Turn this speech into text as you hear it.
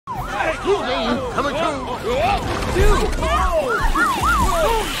Scooby, coming through.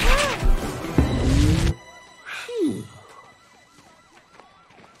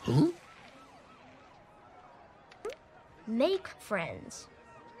 Make friends.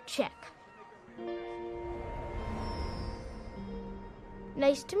 Check.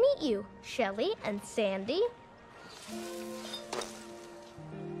 Nice to meet you, Shelly and Sandy.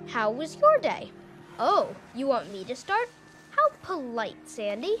 How was your day? Oh, you want me to start? How polite,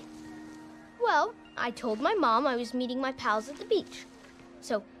 Sandy. Well, I told my mom I was meeting my pals at the beach.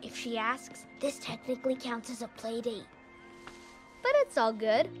 So if she asks, this technically counts as a play date. But it's all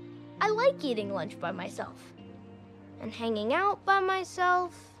good. I like eating lunch by myself. And hanging out by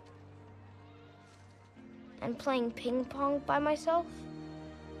myself. And playing ping pong by myself.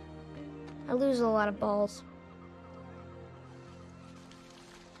 I lose a lot of balls.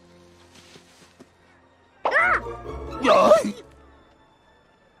 Ah!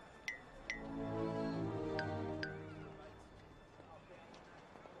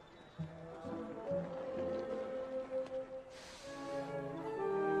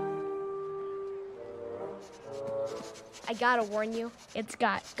 I gotta warn you, it's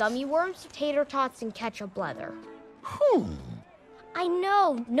got gummy worms, tater tots, and ketchup leather. I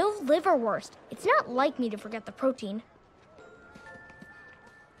know, no liverwurst. It's not like me to forget the protein.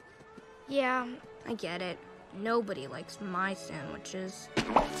 Yeah, I get it. Nobody likes my sandwiches.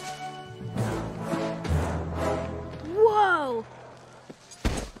 Whoa!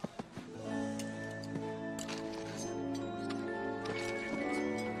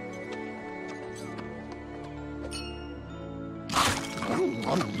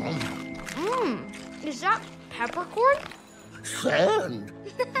 Is that peppercorn? Sand.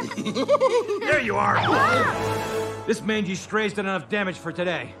 There you are. This mangy stray's done enough damage for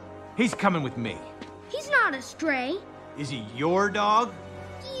today. He's coming with me. He's not a stray. Is he your dog?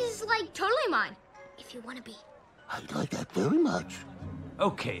 He's like totally mine, if you want to be. I like that very much.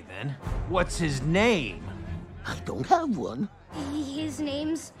 Okay then. What's his name? I don't have one. His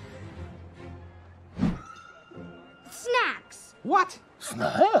name's... Snacks. What?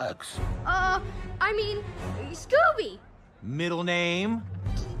 Snacks? I mean, Scooby. Middle name?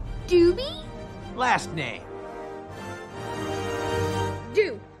 Doobie? Last name?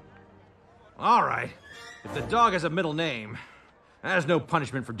 Do. All right. If the dog has a middle name, there's no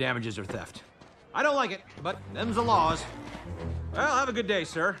punishment for damages or theft. I don't like it, but them's the laws. Well, have a good day,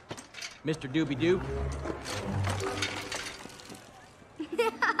 sir. Mr. Doobie-Doo.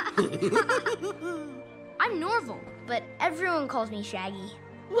 I'm Norval, but everyone calls me Shaggy.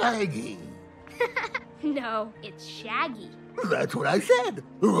 Raggy. No, it's Shaggy. That's what I said.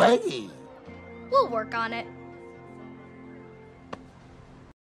 Raggy. We'll work on it.